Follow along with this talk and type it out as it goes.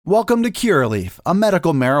Welcome to Curaleaf, a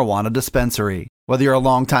medical marijuana dispensary. Whether you're a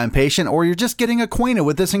longtime patient or you're just getting acquainted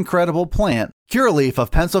with this incredible plant, Curaleaf of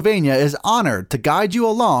Pennsylvania is honored to guide you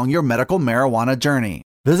along your medical marijuana journey.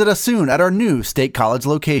 Visit us soon at our new State College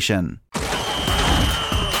location.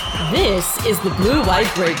 This is the Blue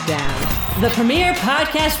White Breakdown, the premier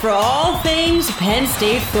podcast for all things Penn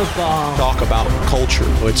State football. Talk about culture.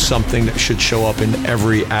 It's something that should show up in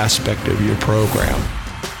every aspect of your program.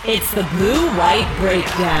 It's the Blue White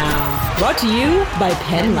Breakdown, brought to you by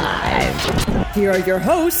Penn Live. Here are your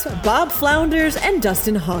hosts, Bob Flounders and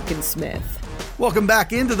Dustin Hawkinsmith. Welcome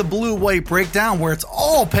back into the Blue White Breakdown, where it's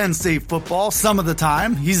all Penn State football some of the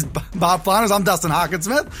time. He's Bob Flounders. I'm Dustin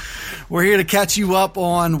Hawkinsmith. We're here to catch you up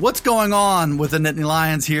on what's going on with the Nittany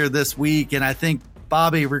Lions here this week. And I think,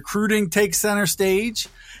 Bobby, recruiting takes center stage.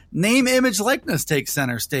 Name, image, likeness takes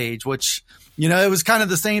center stage, which, you know, it was kind of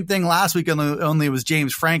the same thing last week, only it was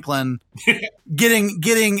James Franklin getting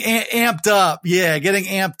amped up. Yeah, getting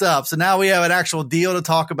amped up. So now we have an actual deal to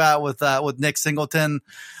talk about with Nick Singleton.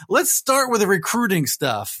 Let's start with the recruiting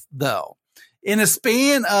stuff, though. In a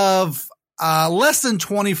span of less than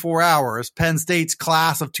 24 hours, Penn State's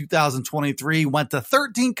class of 2023 went to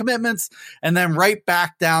 13 commitments and then right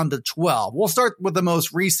back down to 12. We'll start with the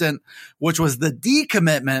most recent, which was the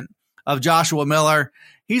decommitment of Joshua Miller.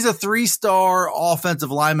 He's a 3-star offensive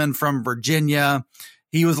lineman from Virginia.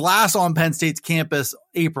 He was last on Penn State's campus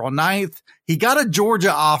April 9th. He got a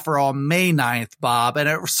Georgia offer on May 9th, Bob, and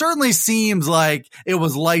it certainly seems like it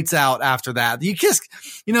was lights out after that.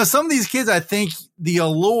 Some of these kids, I think the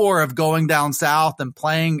allure of going down south and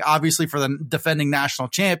playing, obviously, for the defending national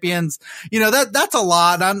champions, that's a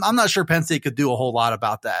lot. I'm not sure Penn State could do a whole lot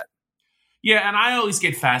about that. Yeah, and I always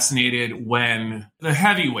get fascinated when the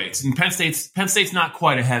heavyweights, and Penn State's not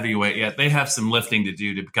quite a heavyweight yet. They have some lifting to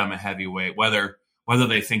do to become a heavyweight, whether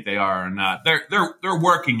they think they are or not. They're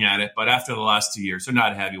working at it, but after the last 2 years, they're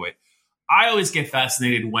not a heavyweight. I always get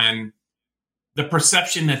fascinated when the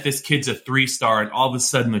perception that this kid's a 3-star and all of a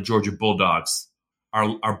sudden the Georgia Bulldogs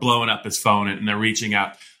are blowing up his phone and they're reaching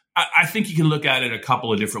out. I think you can look at it a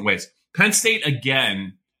couple of different ways. Penn State,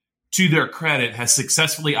 again, to their credit, has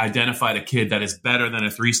successfully identified a kid that is better than a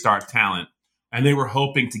 3-star talent, and they were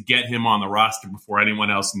hoping to get him on the roster before anyone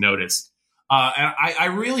else noticed. And I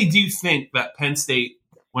really do think that Penn State,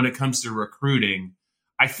 when it comes to recruiting,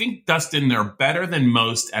 I think, Dustin, they're better than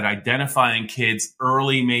most at identifying kids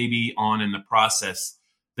early, maybe on in the process,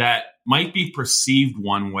 that might be perceived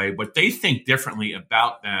one way, but they think differently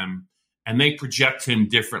about them, and they project him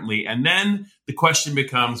differently. And then the question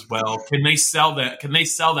becomes, well, can they sell that? Can they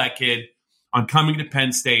sell that kid on coming to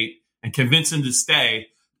Penn State and convince him to stay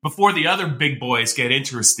before the other big boys get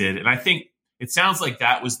interested? And I think it sounds like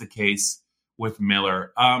that was the case with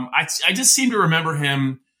Miller. I just seem to remember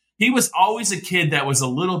him. He was always a kid that was a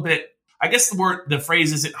little bit, I guess the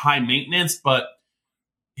phrase isn't high maintenance, but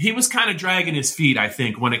he was kind of dragging his feet, I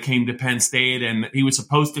think, when it came to Penn State. And he was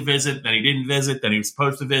supposed to visit, then he didn't visit, then he was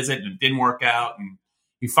supposed to visit, and it didn't work out. And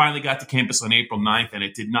he finally got to campus on April 9th, and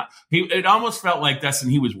it did not. It almost felt like, Dustin,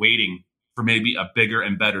 he was waiting for maybe a bigger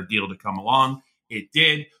and better deal to come along. It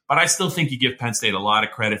did. But I still think you give Penn State a lot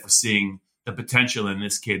of credit for seeing the potential in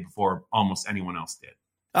this kid before almost anyone else did.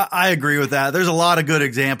 I agree with that. There's a lot of good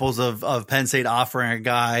examples of Penn State offering a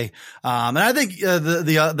guy. And I think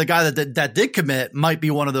the guy that did commit might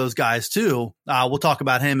be one of those guys too. We'll talk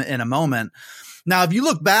about him in a moment. Now, if you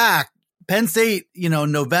look back, Penn State,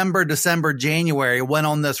 November, December, January went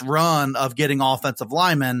on this run of getting offensive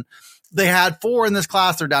linemen. They had 4 in this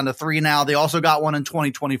class. They're down to 3 now. They also got one in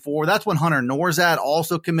 2024. That's when Hunter Norzad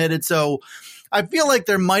also committed. So I feel like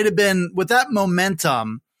there might have been, with that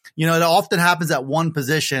momentum, it often happens at one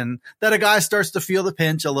position that a guy starts to feel the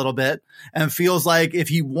pinch a little bit and feels like if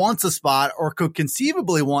he wants a spot or could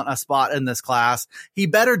conceivably want a spot in this class, he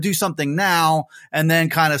better do something now and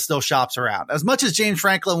then kind of still shops around. As much as James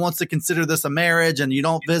Franklin wants to consider this a marriage and you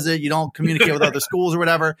don't visit, you don't communicate with other schools or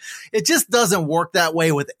whatever, it just doesn't work that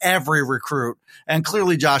way with every recruit. And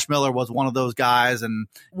clearly Josh Miller was one of those guys. And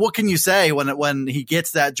what can you say when he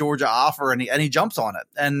gets that Georgia offer and he jumps on it?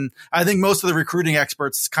 And I think most of the recruiting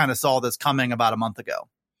experts kind of saw this coming about a month ago.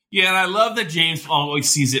 Yeah, and I love that James always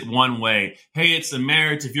sees it one way. Hey, it's a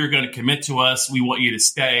marriage. If you're going to commit to us, we want you to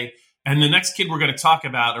stay. And the next kid we're going to talk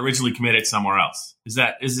about originally committed somewhere else. Is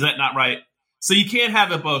that not right? So you can't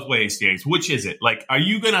have it both ways, James. Which is it? Like, do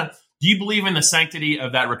you believe in the sanctity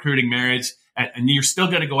of that recruiting marriage and you're still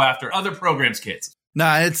going to go after other programs' kids?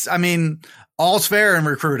 No, all's fair in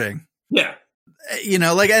recruiting. Yeah.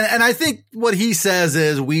 and I think what he says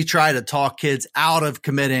is we try to talk kids out of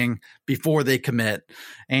committing before they commit.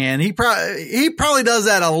 And he probably does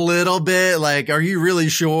that a little bit. Like, are you really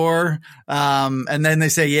sure? And then they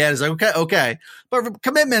say, yeah, it's like, okay. But for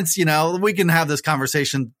commitments, we can have this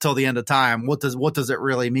conversation till the end of time. What does it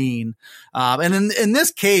really mean? And in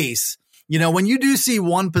this case, when you do see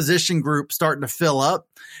one position group starting to fill up,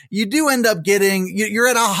 you do end up you're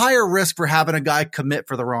at a higher risk for having a guy commit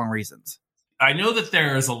for the wrong reasons. I know that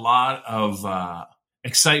there's a lot of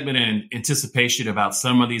excitement and anticipation about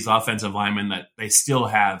some of these offensive linemen that they still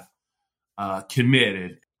have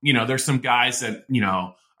committed. There's some guys that,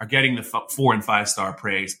 are getting the 4 and 5 star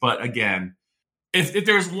praise. But again, if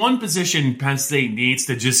there's one position Penn State needs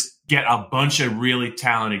to just get a bunch of really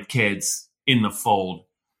talented kids in the fold,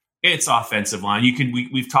 it's offensive line.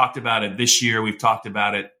 We've talked about it this year. We've talked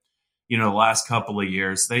about it, the last couple of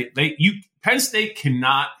years. Penn State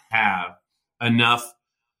cannot have enough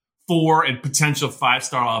 4 and potential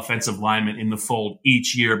 5-star offensive linemen in the fold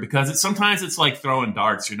each year because sometimes it's like throwing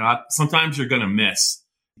darts. Sometimes you're going to miss.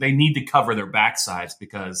 They need to cover their backsides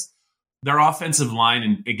because their offensive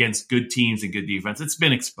line against good teams and good defense, it's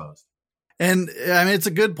been exposed. And I mean, it's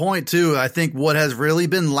a good point too. I think what has really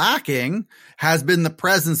been lacking has been the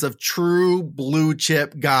presence of true blue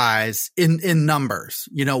chip guys in numbers,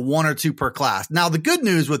 1 or 2 per class. Now, the good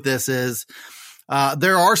news with this is,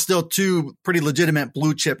 there are still 2 pretty legitimate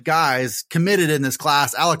blue chip guys committed in this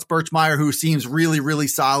class. Alex Birchmeier, who seems really, really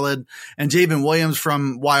solid, and Javen Williams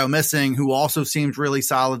from Wyomissing, who also seems really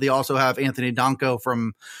solid. They also have Anthony Donko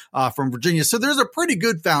from Virginia. So there's a pretty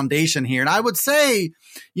good foundation here. And I would say,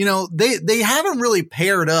 they haven't really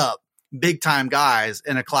paired up big time guys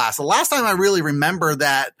in a class. The last time I really remember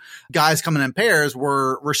that guys coming in pairs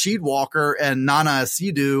were Rasheed Walker and Nana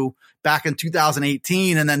Asidu back in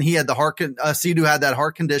 2018. And then he had Asidu had that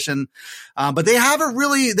heart condition. But they haven't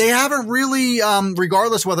really,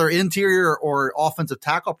 regardless whether interior or offensive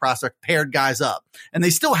tackle prospect, paired guys up. And they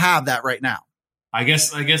still have that right now. I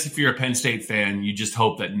guess if you're a Penn State fan, you just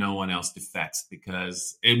hope that no one else defects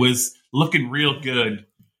because it was looking real good,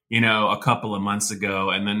 a couple of months ago.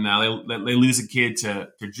 And then now they lose a kid to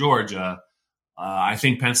Georgia. I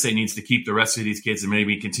think Penn State needs to keep the rest of these kids and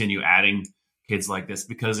maybe continue adding kids like this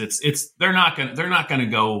because they're not gonna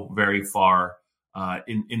go very far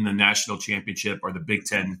in the national championship or the Big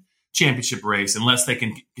Ten championship race unless they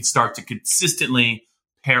can start to consistently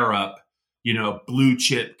pair up, blue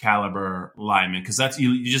chip caliber linemen. Because that's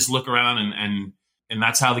you just look around and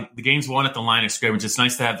that's how the game's won at the line of scrimmage. It's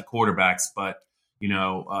nice to have the quarterbacks, but you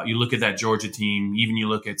look at that Georgia team, even you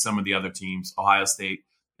look at some of the other teams, Ohio State.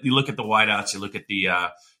 You look at the wideouts, you look at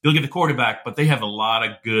the quarterback, but they have a lot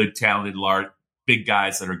of good, talented, large, big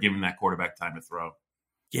guys that are giving that quarterback time to throw.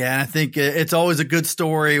 Yeah, and I think it's always a good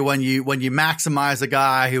story when you maximize a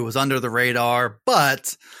guy who was under the radar,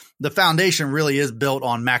 but the foundation really is built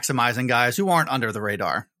on maximizing guys who aren't under the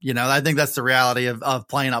radar. I think that's the reality of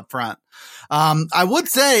playing up front. I would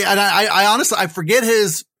say, and I honestly, I forget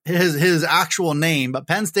his actual name, but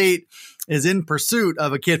Penn State is in pursuit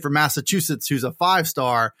of a kid from Massachusetts who's a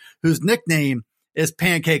 5-star whose nickname is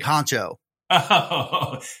Pancake Honcho.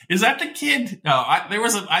 Oh, is that the kid? No,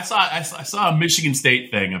 I saw a Michigan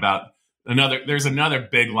State thing about there's another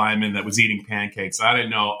big lineman that was eating pancakes. I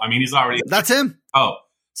didn't know. I mean, he's already. That's him. Oh,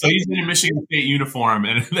 so he's in a Michigan State uniform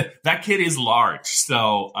and that kid is large.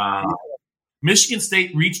 So, Michigan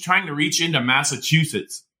State trying to reach into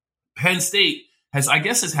Massachusetts. Penn State has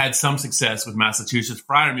had some success with Massachusetts.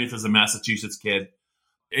 Freiermuth is a Massachusetts kid.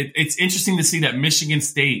 It's interesting to see that Michigan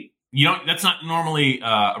State, that's not normally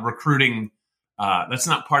recruiting. That's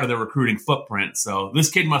not part of the recruiting footprint. So this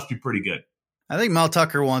kid must be pretty good. I think Mel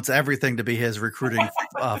Tucker wants everything to be his recruiting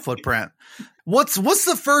footprint. What's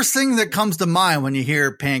the first thing that comes to mind when you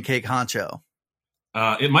hear Pancake Honcho?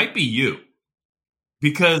 It might be you,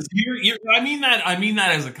 because I mean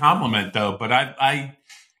that as a compliment, though. But I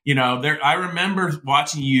remember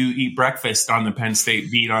watching you eat breakfast on the Penn State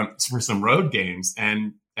beat for some road games,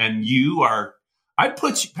 and you are. I'd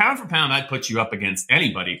put you pound for pound. I'd put you up against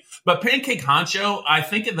anybody. But Pancake Honcho, I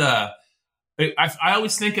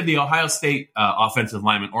always think of the Ohio State offensive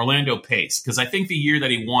lineman Orlando Pace, because I think the year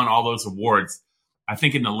that he won all those awards, I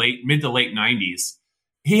think in the mid to late 90s,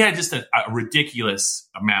 he had just a ridiculous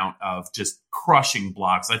amount of just crushing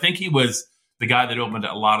blocks. I think he was the guy that opened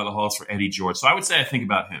a lot of the halls for Eddie George. So I would say I think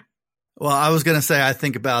about him. Well, I was going to say I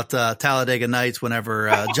think about Talladega Nights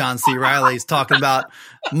whenever John C. Reilly's talking about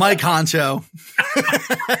Mike Honcho.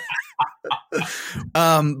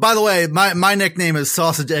 By the way, my nickname is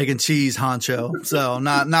Sausage, Egg, and Cheese Honcho, so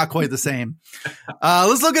not quite the same.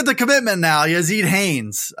 Let's look at the commitment now. Yazeed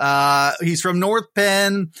Haynes. He's from North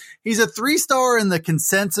Penn. He's a 3-star in the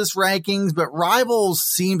consensus rankings, but Rivals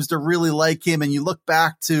seems to really like him. And you look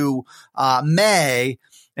back to May,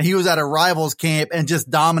 and he was at a Rivals camp and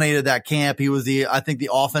just dominated that camp. He was I think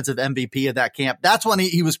the offensive MVP of that camp. That's when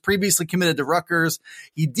he was previously committed to Rutgers.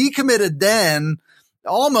 He decommitted then.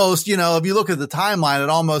 Almost, if you look at the timeline, it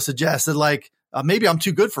almost suggested like, maybe I'm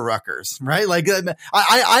too good for Rutgers, right? Like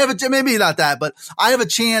I have maybe not that, but I have a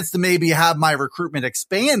chance to maybe have my recruitment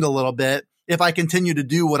expand a little bit if I continue to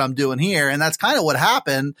do what I'm doing here. And that's kind of what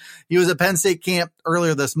happened. He was at Penn State camp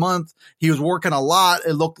earlier this month. He was working a lot.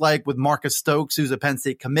 It looked like with Marcus Stokes, who's a Penn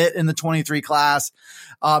State commit in the 23 class.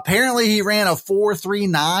 Apparently he ran a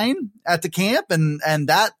 4.39 at the camp, and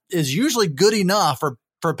that is usually good enough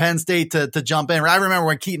for Penn State to jump in. I remember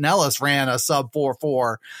when Keaton Ellis ran a sub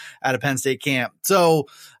 4.4 at a Penn State camp. So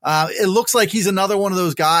it looks like he's another one of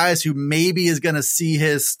those guys who maybe is going to see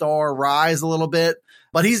his star rise a little bit.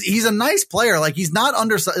 But he's a nice player. Like he's not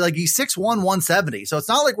like he's 6'1", 170. So it's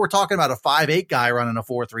not like we're talking about a 5'8" guy running a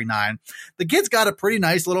 4.39. The kid's got a pretty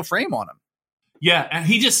nice little frame on him. Yeah, and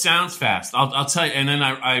he just sounds fast. I'll tell you. And then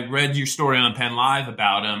I read your story on Penn Live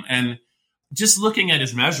about him, and just looking at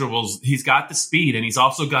his measurables, he's got the speed and he's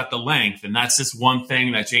also got the length. And that's just one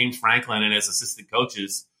thing that James Franklin and his assistant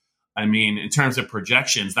coaches, I mean, in terms of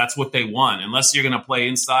projections, that's what they want. Unless you're going to play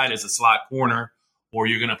inside as a slot corner or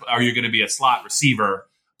you're going to be a slot receiver,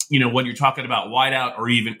 when you're talking about wideout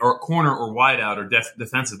or corner or wideout or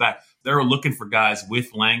defensive back, they're looking for guys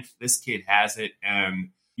with length. This kid has it. And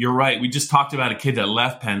you're right. We just talked about a kid that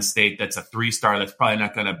left Penn State that's a 3-star. That's probably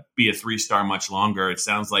not going to be a 3-star much longer. It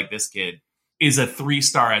sounds like this kid is a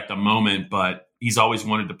 3-star at the moment, but he's always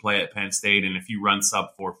wanted to play at Penn State. And if you run sub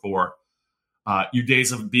 4.4, your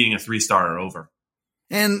days of being a 3-star are over.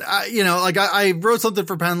 And, I wrote something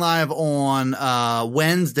for Penn Live on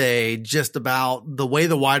Wednesday just about the way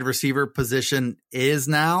the wide receiver position is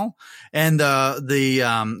now and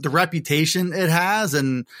the reputation it has.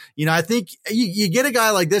 And, I think you get a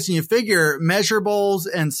guy like this and you figure measurables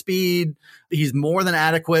and speed, he's more than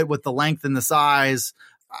adequate with the length and the size.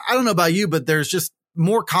 I don't know about you, but there's just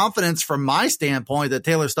more confidence from my standpoint that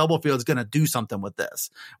Taylor Stubblefield is going to do something with this.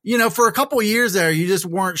 For a couple of years there, you just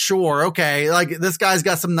weren't sure. Okay, like this guy's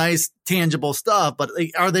got some nice tangible stuff, but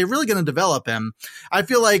are they really going to develop him? I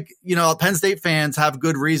feel like, Penn State fans have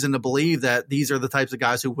good reason to believe that these are the types of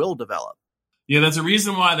guys who will develop. Yeah, there's a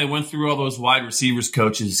reason why they went through all those wide receivers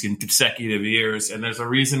coaches in consecutive years. And there's a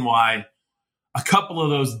reason why a couple of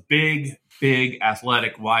those big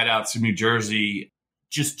athletic wideouts from New Jersey,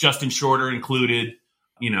 just Justin Shorter included,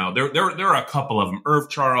 there are a couple of them. Irv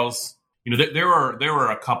Charles, there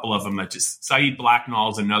were a couple of them that just Saeed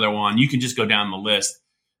Blacknall is another one. You can just go down the list.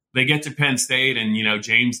 They get to Penn State and,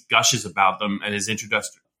 James gushes about them at his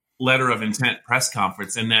introductory letter of intent press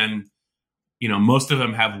conference. And then, most of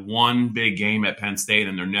them have one big game at Penn State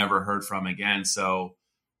and they're never heard from again. So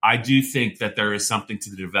I do think that there is something to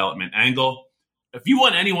the development angle. If you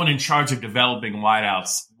want anyone in charge of developing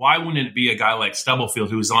wideouts, why wouldn't it be a guy like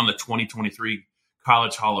Stubblefield, who is on the 2023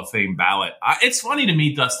 College Hall of Fame ballot? It's funny to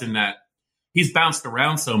me, Dustin, that he's bounced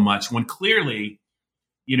around so much when clearly,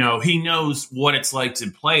 he knows what it's like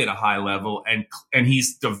to play at a high level and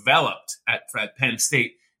he's developed at Penn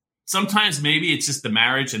State. Sometimes maybe it's just the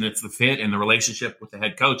marriage and it's the fit and the relationship with the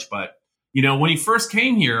head coach. But, when he first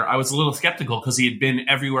came here, I was a little skeptical because he had been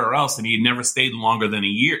everywhere else and he had never stayed longer than a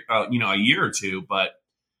year or two. But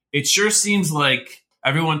it sure seems like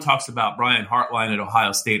everyone talks about Brian Hartline at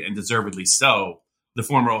Ohio State, and deservedly so, the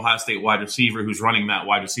former Ohio State wide receiver who's running that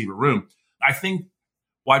wide receiver room. I think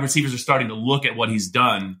wide receivers are starting to look at what he's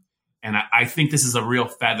done, and I think this is a real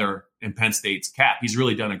feather in Penn State's cap. He's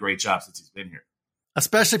really done a great job since he's been here.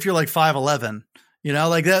 Especially if you're like 5'11",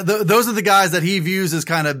 those are the guys that he views as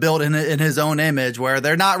kind of built in his own image, where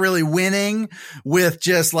they're not really winning with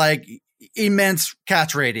just like immense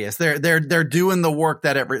catch radius. They're doing the work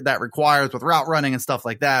that requires with route running and stuff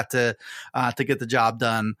like that to get the job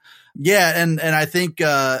done. Yeah. And I think,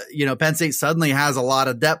 Penn State suddenly has a lot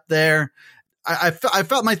of depth there. I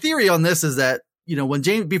felt my theory on this is that,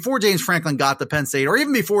 before James Franklin got to Penn State, or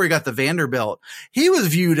even before he got to Vanderbilt, he was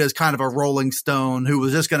viewed as kind of a rolling stone who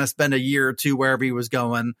was just going to spend a year or two wherever he was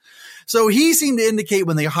going. So he seemed to indicate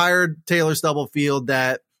when they hired Taylor Stubblefield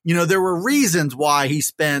that, there were reasons why he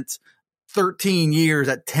spent 13 years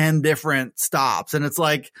at 10 different stops. And it's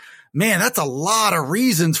like, man, that's a lot of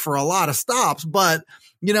reasons for a lot of stops. But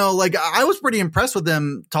like I was pretty impressed with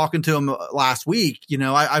them talking to him last week.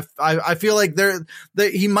 I feel like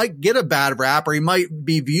he might get a bad rap, or he might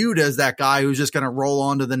be viewed as that guy who's just going to roll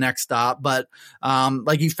on to the next stop. But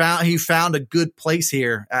he found a good place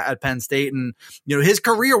here at Penn State, and his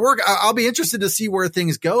career work. I'll be interested to see where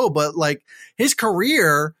things go. But like his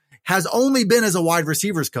career has only been as a wide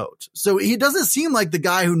receivers coach, so he doesn't seem like the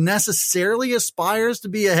guy who necessarily aspires to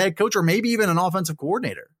be a head coach or maybe even an offensive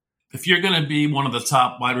coordinator. If you're going to be one of the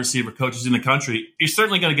top wide receiver coaches in the country, you're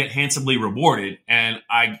certainly going to get handsomely rewarded. And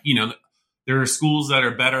there are schools that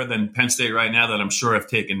are better than Penn State right now that I'm sure have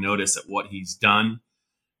taken notice at what he's done.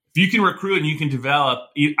 If you can recruit and you can develop,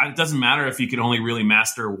 it doesn't matter if you can only really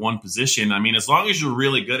master one position. I mean, as long as you're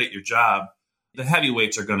really good at your job, the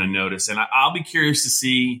heavyweights are going to notice. And I'll be curious to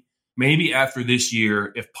see maybe after this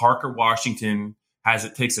year, if Parker Washington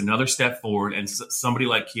takes another step forward and somebody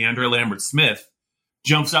like Keandre Lambert-Smith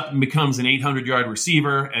jumps up and becomes an 800-yard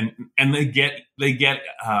receiver, and they get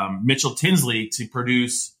Mitchell Tinsley to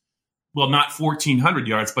produce, well, not 1,400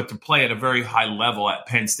 yards, but to play at a very high level at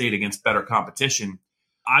Penn State against better competition.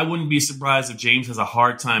 I wouldn't be surprised if James has a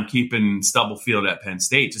hard time keeping Stubblefield at Penn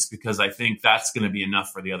State, just because I think that's going to be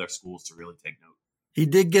enough for the other schools to really take note. He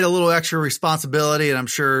did get a little extra responsibility, and I'm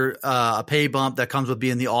sure a pay bump that comes with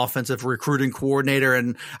being the offensive recruiting coordinator.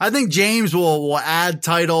 And I think James will add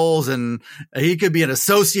titles, and he could be an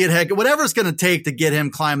associate head, whatever it's going to take to get him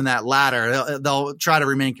climbing that ladder. They'll try to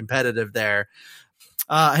remain competitive there.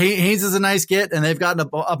 Haynes is a nice get, and they've gotten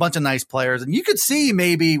a bunch of nice players. And you could see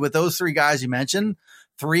maybe with those three guys you mentioned,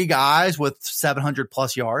 3 guys with 700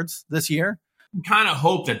 plus yards this year. Kind of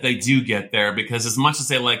hope that they do get there, because as much as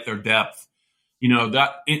they like their depth,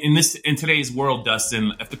 that in today's world,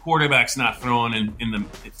 Dustin, if the quarterback's not throwing in the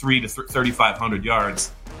 3 to 3,500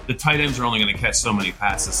 yards, the tight ends are only going to catch so many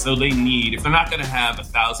passes. So they need, if they're not going to have a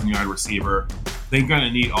 1,000-yard receiver, they're going to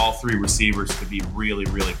need all 3 receivers to be really,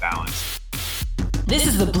 really balanced. This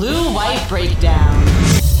is the Blue-White Breakdown.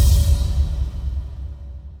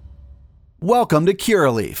 Welcome to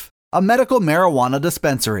Curaleaf, a medical marijuana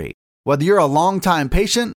dispensary. Whether you're a longtime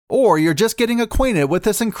patient or you're just getting acquainted with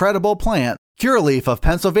this incredible plant, Curaleaf of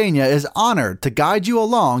Pennsylvania is honored to guide you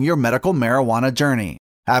along your medical marijuana journey.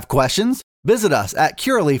 Have questions? Visit us at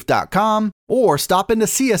Curaleaf.com or stop in to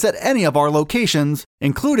see us at any of our locations,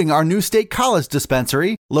 including our new State College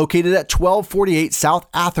dispensary located at 1248 South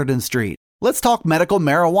Atherton Street. Let's talk medical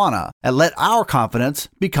marijuana and let our confidence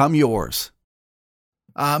become yours.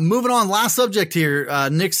 Moving on, last subject here,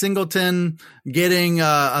 Nick Singleton getting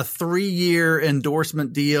a 3-year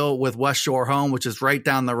endorsement deal with West Shore Home, which is right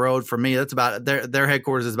down the road from me. That's about their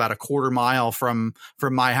headquarters is about a quarter mile from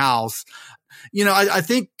my house. I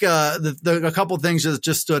think a couple of things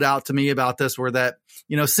just stood out to me about this were that,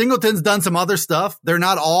 Singleton's done some other stuff. They're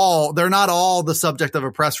not all the subject of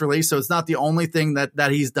a press release. So it's not the only thing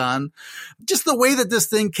that he's done. Just the way that this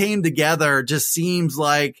thing came together just seems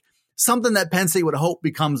like something that Penn State would hope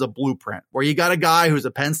becomes a blueprint, where you got a guy who's a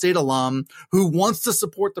Penn State alum who wants to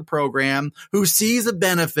support the program, who sees a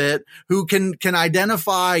benefit, who can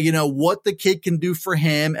identify, what the kid can do for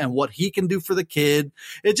him and what he can do for the kid.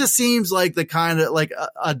 It just seems like the kind of like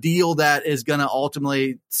a deal that is going to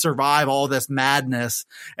ultimately survive all this madness,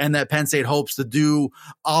 and that Penn State hopes to do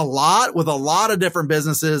a lot with a lot of different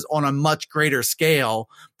businesses on a much greater scale.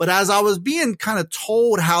 But as I was being kind of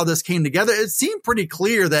told how this came together, it seemed pretty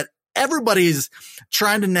clear that everybody's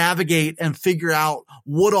trying to navigate and figure out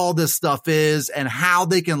what all this stuff is and how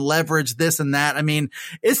they can leverage this and that. I mean,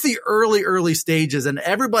 it's the early stages, and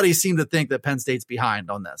everybody seemed to think that Penn State's behind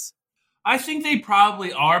on this. I think they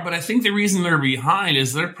probably are, but I think the reason they're behind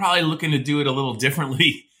is they're probably looking to do it a little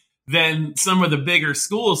differently than some of the bigger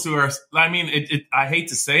schools who are, I hate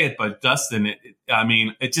to say it, but Dustin,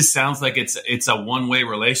 it just sounds like it's a one-way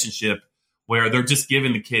relationship where they're just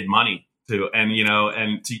giving the kid money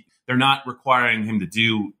they're not requiring him to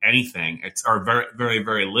do anything. Or very, very,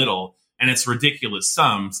 very little. And it's ridiculous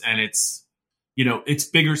sums. And it's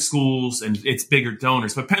bigger schools and it's bigger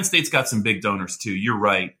donors. But Penn State's got some big donors too. You're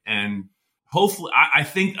right. And hopefully, I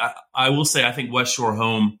think West Shore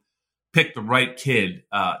Home picked the right kid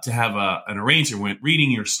to have an arrangement. Reading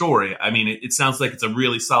your story, it sounds like it's a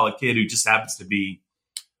really solid kid who just happens to be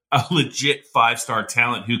a legit 5-star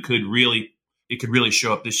talent who could really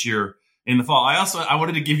show up this year in the fall. I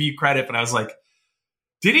wanted to give you credit, but I was like,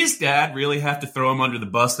 did his dad really have to throw him under the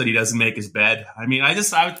bus that he doesn't make his bed? I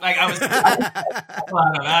was like,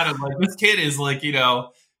 this kid is like,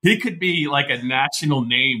 he could be like a national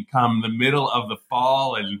name come the middle of the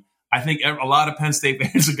fall. And I think a lot of Penn State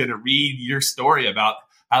fans are going to read your story about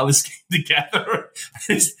how this came together.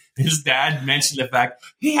 His dad mentioned the fact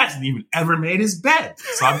he hasn't even ever made his bed.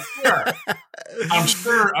 So I'm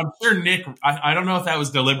sure Nick, I don't know if that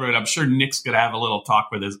was deliberate. I'm sure Nick's going to have a little talk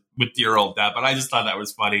with dear old dad, but I just thought that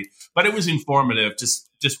was funny. But it was informative. Just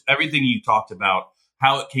everything you talked about,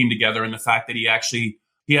 how it came together, and the fact that he actually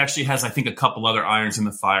has, I think, a couple other irons in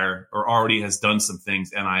the fire, or already has done some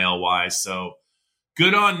things NIL wise. So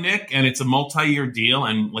good on Nick, and it's a multi-year deal,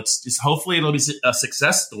 and let's just hopefully it'll be a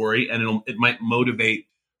success story, and it might motivate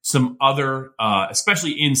some other,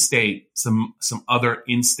 especially in-state, some other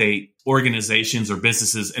in-state organizations or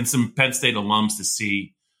businesses, and some Penn State alums to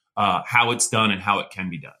see how it's done and how it can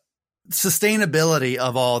be done. Sustainability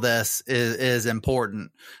of all this is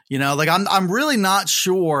important. Like I'm really not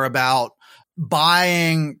sure about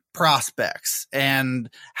buying prospects and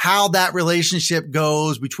how that relationship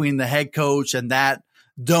goes between the head coach and that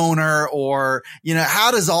donor, or,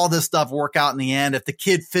 how does all this stuff work out in the end? If the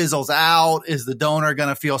kid fizzles out, is the donor going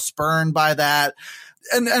to feel spurned by that?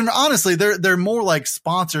 And honestly, they're more like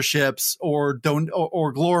sponsorships or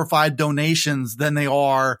glorified donations than they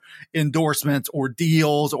are endorsements or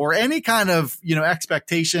deals or any kind of,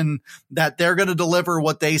 expectation that they're going to deliver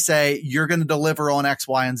what they say you're going to deliver on X,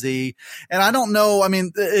 Y, and Z. And I don't know. I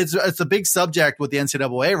mean, it's a big subject with the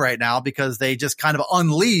NCAA right now because they just kind of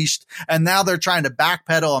unleashed, and now they're trying to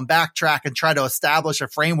backpedal and backtrack and try to establish a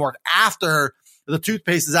framework after the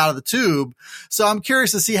toothpaste is out of the tube. So I'm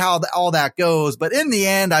curious to see how all that goes. But in the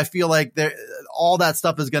end, I feel like all that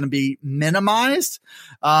stuff is going to be minimized.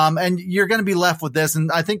 And you're going to be left with this.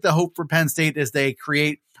 And I think the hope for Penn State is they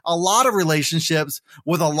create a lot of relationships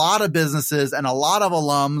with a lot of businesses and a lot of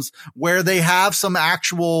alums where they have some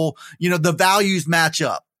actual, the values match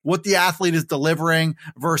up. What the athlete is delivering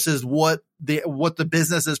versus what the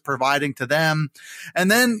business is providing to them. And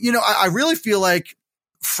then, I really feel like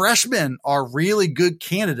freshmen are really good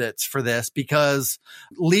candidates for this because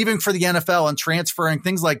leaving for the NFL and transferring,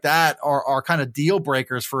 things like that are kind of deal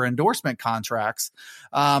breakers for endorsement contracts.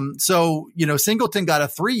 So, Singleton got a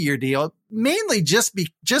 3-year deal, mainly just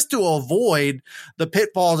to avoid the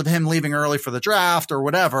pitfalls of him leaving early for the draft or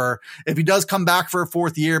whatever. If he does come back for a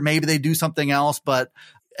 4th year, maybe they do something else.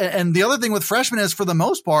 And the other thing with freshmen is, for the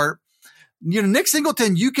most part, Nick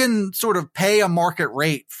Singleton, you can sort of pay a market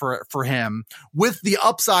rate for him with the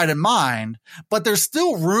upside in mind, but there's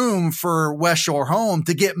still room for West Shore Home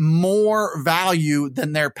to get more value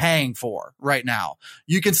than they're paying for right now.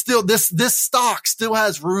 You can still, this stock still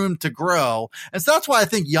has room to grow. And so that's why I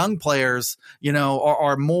think young players,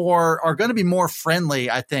 are going to be more friendly,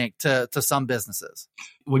 I think, to some businesses.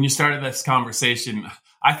 When you started this conversation,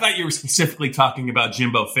 I thought you were specifically talking about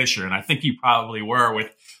Jimbo Fisher, and I think you probably were,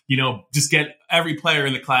 with, just get every player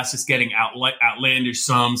in the class just getting outlandish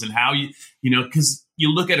sums, and how because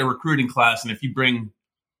you look at a recruiting class, and if you bring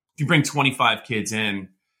 25 kids in,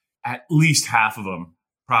 at least half of them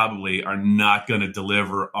probably are not going to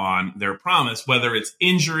deliver on their promise, whether it's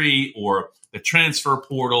injury or the transfer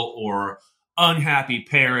portal or unhappy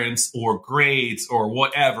parents or grades or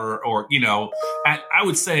whatever, or, I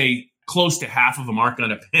would say close to half of them aren't going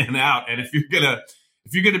to pan out. And if you're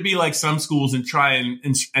going to be like some schools and try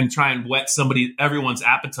and whet everyone's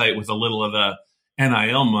appetite with a little of the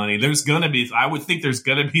NIL money, I would think there's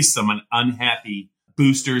going to be some unhappy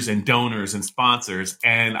boosters and donors and sponsors.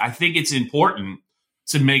 And I think it's important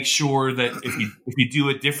to make sure that if you do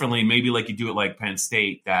it differently, maybe like you do it like Penn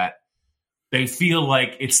State, that they feel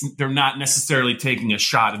like they're not necessarily taking a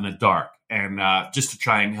shot in the dark, and just to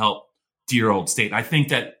try and help dear old state. I think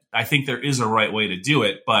there is a right way to do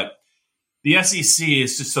it, but the SEC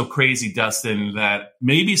is just so crazy, Dustin, that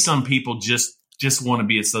maybe some people just want to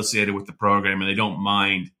be associated with the program and they don't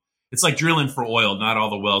mind. It's like drilling for oil. Not all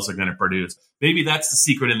the wells are going to produce. Maybe that's the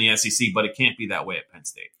secret in the SEC, but it can't be that way at Penn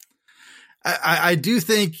State. I do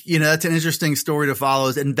think, that's an interesting story to follow,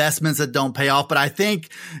 is investments that don't pay off. But I think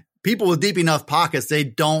people with deep enough pockets,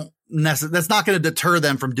 that's not going to deter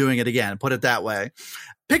them from doing it again. Put it that way.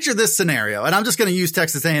 Picture this scenario, and I'm just going to use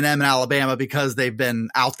Texas A&M and Alabama because they've been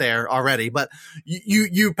out there already. But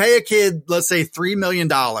you pay a kid, let's say $3 million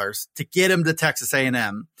to get him to Texas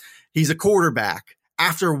A&M. He's a quarterback.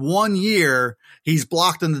 After 1 year, he's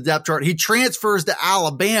blocked in the depth chart. He transfers to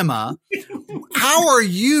Alabama. how are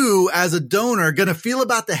you as a donor going to feel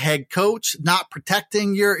about the head coach not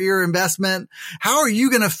protecting your investment? How are you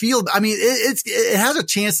going to feel? I mean, it has a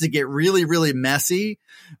chance to get really, really messy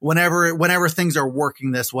whenever things are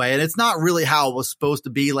working this way. And it's not really how it was supposed to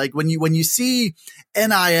be. Like when you see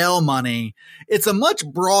NIL money, it's a much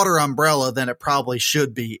broader umbrella than it probably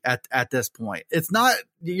should be at this point.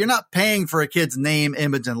 You're not paying for a kid's name,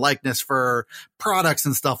 image, and likeness for products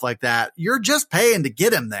and stuff like that. You're just paying to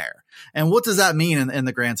get him there. And what does that mean in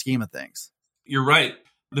the grand scheme of things? You're right.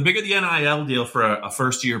 The bigger the NIL deal for a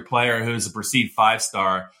first-year player who's a perceived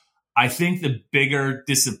 5-star, I think the bigger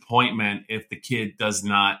disappointment if the kid does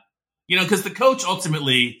not, because the coach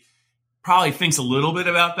ultimately probably thinks a little bit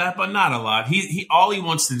about that, but not a lot. He all he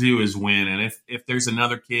wants to do is win. And if there's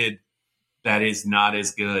another kid that is not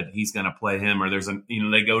as good, he's going to play him, or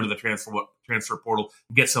they go to the transfer portal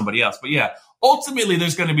and get somebody else. But yeah, ultimately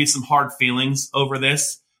there's going to be some hard feelings over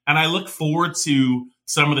this. And I look forward to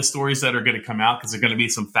some of the stories that are going to come out because they're going to be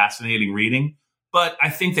some fascinating reading. But I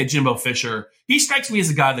think that Jimbo Fisher, he strikes me as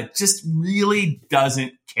a guy that just really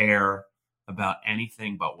doesn't care about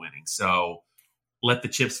anything but winning. So let the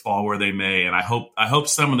chips fall where they may. And I hope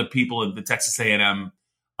some of the people in the Texas A&M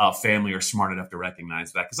family are smart enough to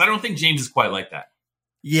recognize that, because I don't think James is quite like that.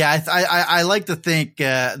 Yeah, I like to think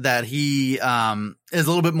that he is a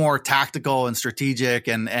little bit more tactical and strategic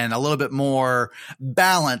and a little bit more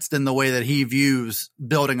balanced in the way that he views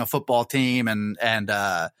building a football team and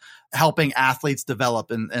helping athletes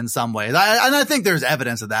develop in some ways. And I think there's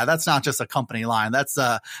evidence of that. That's not just a company line. That's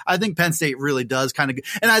I think Penn State really does kind of,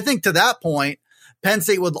 and I think to that point, Penn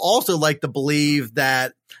State would also like to believe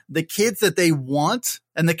that the kids that they want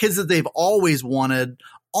and the kids that they've always wanted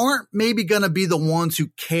aren't maybe going to be the ones who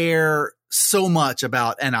care so much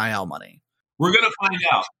about NIL money. We're going to find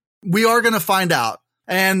out. We are going to find out.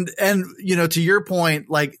 And, to your point,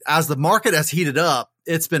 like as the market has heated up,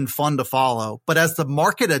 it's been fun to follow, but as the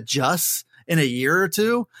market adjusts in a year or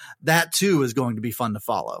two, that too is going to be fun to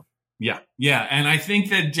follow. Yeah. Yeah. And I think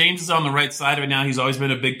that James is on the right side of it now. He's always been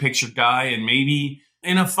a big picture guy, and maybe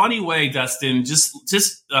in a funny way, Dustin,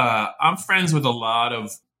 I'm friends with a lot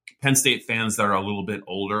of Penn State fans that are a little bit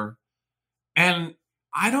older, and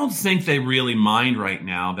I don't think they really mind right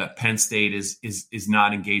now that Penn State is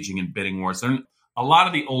not engaging in bidding wars. A lot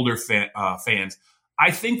of the older fans, I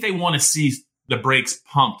think they want to see the brakes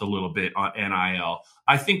pumped a little bit on NIL.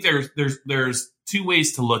 I think there's two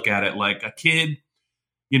ways to look at it. Like a kid,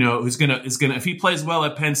 who's gonna if he plays well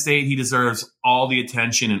at Penn State, he deserves all the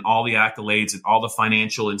attention and all the accolades and all the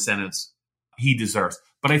financial incentives he deserves.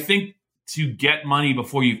 But I think to get money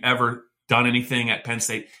before you've ever done anything at Penn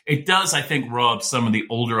State, it does, I think, rub some of the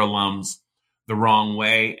older alums the wrong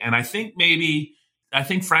way. And I think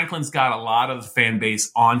Franklin's got a lot of the fan base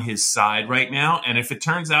on his side right now. And if it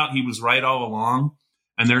turns out he was right all along,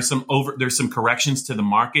 and there's some corrections to the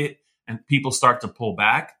market and people start to pull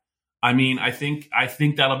back, I mean, I think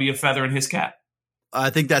that'll be a feather in his cap. I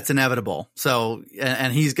think that's inevitable. So,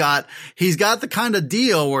 and he's got the kind of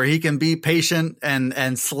deal where he can be patient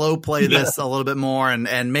and slow play this a little bit more and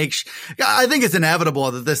I think it's inevitable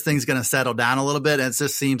that this thing's going to settle down a little bit. And it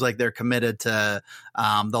just seems like they're committed to,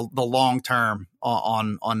 the long term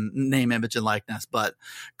on name, image, and likeness. But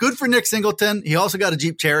good for Nick Singleton. He also got a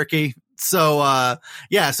Jeep Cherokee. So,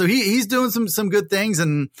 so he's doing some good things.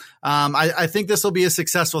 And, I think this will be a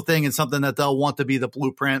successful thing and something that they'll want to be the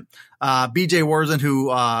blueprint. BJ Worzen,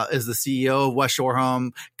 who, is the CEO of West Shore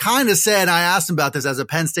Home, kind of said, I asked him about this as a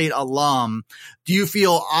Penn State alum, do you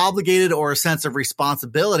feel obligated or a sense of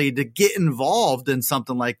responsibility to get involved in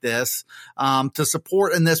something like this, to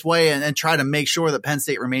support in this way and try to make sure that Penn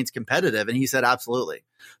State remains competitive? And he said, absolutely.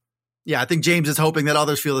 Yeah. I think James is hoping that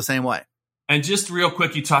others feel the same way. And just real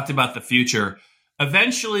quick, you talked about the future.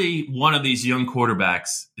 Eventually, one of these young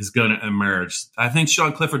quarterbacks is going to emerge. I think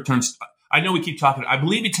Sean Clifford I know we keep talking. I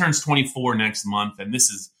believe he turns 24 next month, and this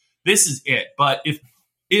is it. But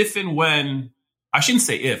if and when, I shouldn't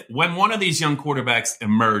say if, when one of these young quarterbacks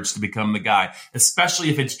emerge to become the guy, especially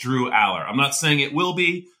if it's Drew Aller. I'm not saying it will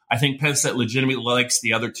be. I think Penn State legitimately likes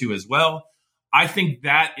the other two as well. I think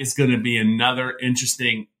that is going to be another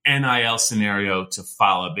interesting NIL scenario to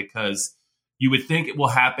follow, because you would think it will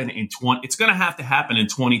happen it's going to have to happen in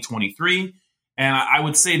 2023. And I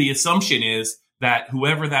would say the assumption is that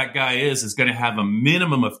whoever that guy is going to have a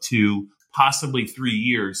minimum of 2, possibly 3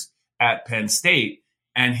 years at Penn State.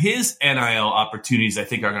 And his NIL opportunities, I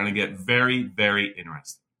think, are going to get very, very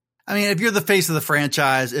interesting. I mean, if you're the face of the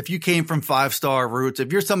franchise, if you came from 5-star roots,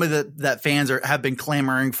 if you're somebody that fans have been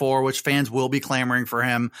clamoring for, which fans will be clamoring for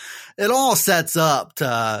him, it all sets up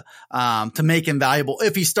to make him valuable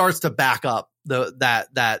if he starts to back up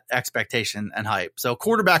that expectation and hype. So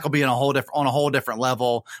quarterback will be on a whole different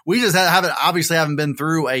level. We just haven't been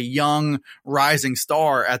through a young rising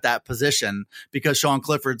star at that position because Sean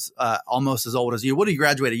Clifford's almost as old as you. What did you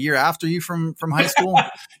graduate a year after you from high school?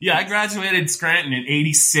 Yeah, I graduated Scranton in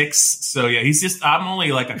 '86. So yeah, I'm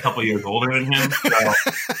only like a couple years older than him. So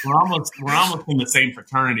we're almost in the same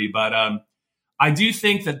fraternity, but I do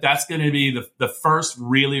think that's going to be the first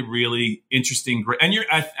really, really interesting.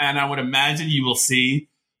 And I would imagine you will see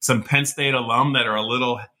some Penn State alum that are a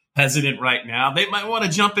little hesitant right now. They might want to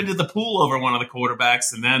jump into the pool over one of the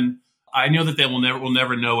quarterbacks, and then I know that we'll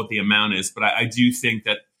never know what the amount is. But I do think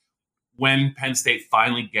that when Penn State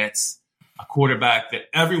finally gets a quarterback that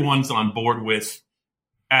everyone's on board with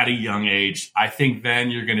at a young age, I think then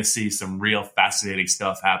you're going to see some real fascinating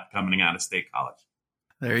stuff coming out of State College.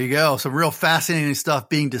 There you go. Some real fascinating stuff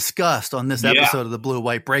being discussed on this episode of the Blue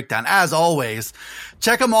White Breakdown. As always,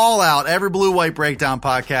 check them all out. Every Blue White Breakdown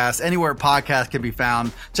podcast, anywhere podcast can be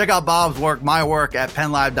found. Check out Bob's work, my work at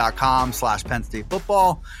PennLive.com/Penn State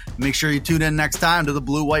Football. Make sure you tune in next time to the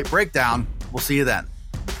Blue White Breakdown. We'll see you then.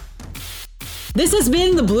 This has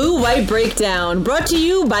been the Blue White Breakdown, brought to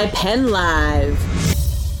you by Penn Live.